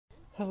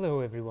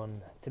Hello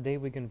everyone, today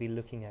we're going to be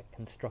looking at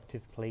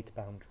constructive plate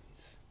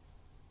boundaries.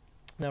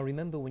 Now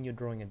remember, when you're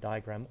drawing a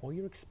diagram or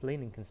you're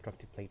explaining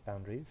constructive plate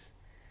boundaries,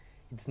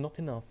 it's not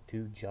enough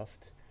to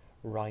just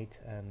write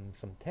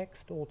some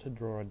text or to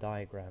draw a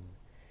diagram.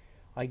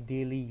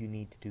 Ideally you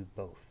need to do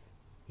both.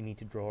 You need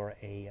to draw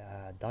a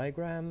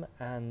diagram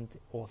and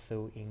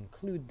also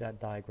include that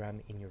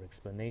diagram in your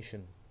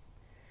explanation.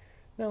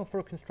 Now for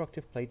a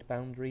constructive plate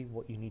boundary,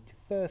 what you need to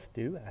first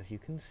do, as you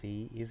can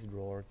see, is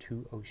draw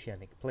two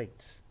oceanic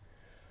plates.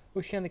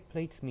 Oceanic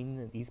plates mean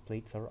that these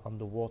plates are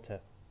underwater.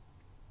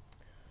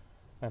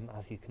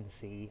 As you can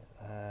see,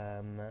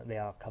 they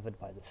are covered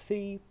by the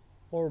sea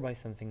or by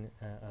something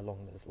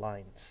along those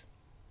lines.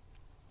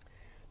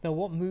 Now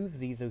what moves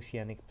these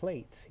oceanic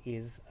plates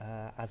is,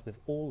 as with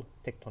all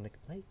tectonic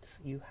plates,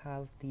 you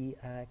have the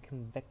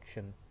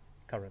convection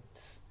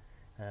currents,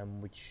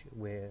 which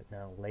we're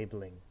now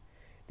labeling.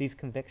 These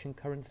convection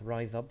currents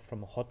rise up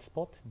from a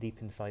hotspot deep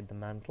inside the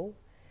mantle,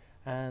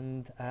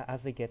 and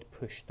as they get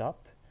pushed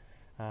up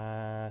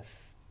on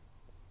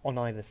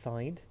either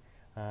side,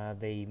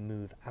 they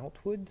move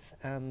outwards,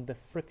 and the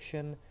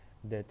friction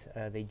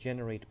that they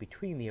generate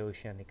between the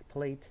oceanic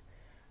plate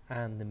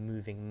and the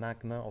moving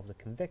magma of the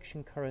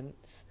convection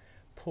currents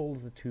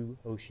pulls the two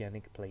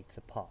oceanic plates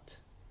apart.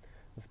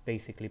 It's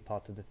basically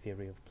part of the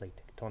theory of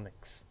plate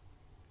tectonics.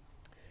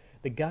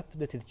 The gap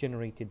that is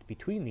generated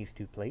between these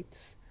two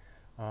plates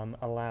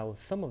allows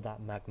some of that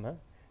magma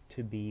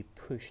to be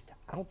pushed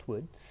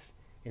outwards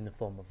in the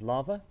form of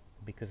lava,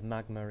 because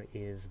magma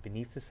is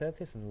beneath the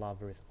surface and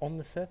lava is on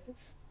the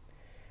surface.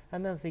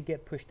 And as they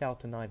get pushed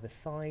out on either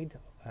side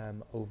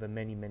over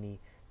many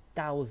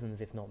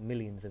thousands, if not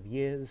millions of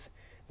years,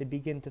 they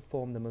begin to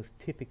form the most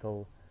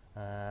typical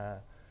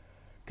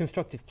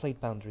constructive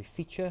plate boundary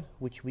feature,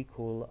 which we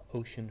call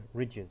ocean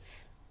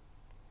ridges.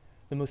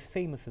 The most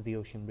famous of the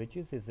ocean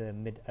ridges is the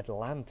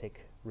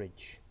Mid-Atlantic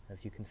Ridge,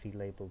 as you can see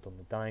labeled on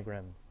the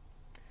diagram.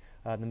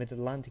 The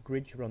Mid-Atlantic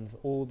Ridge runs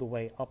all the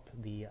way up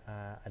the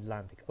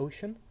Atlantic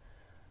Ocean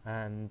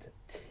and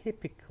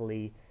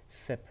typically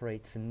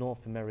separates the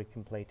North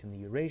American plate and the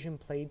Eurasian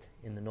plate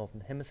in the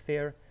Northern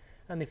Hemisphere.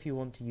 And if you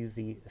want to use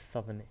the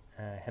Southern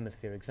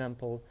Hemisphere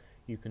example,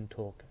 you can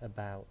talk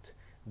about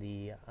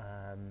the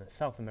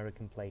South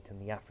American plate and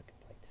the African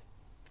plate.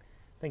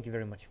 Thank you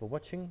very much for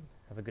watching.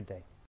 Have a good day.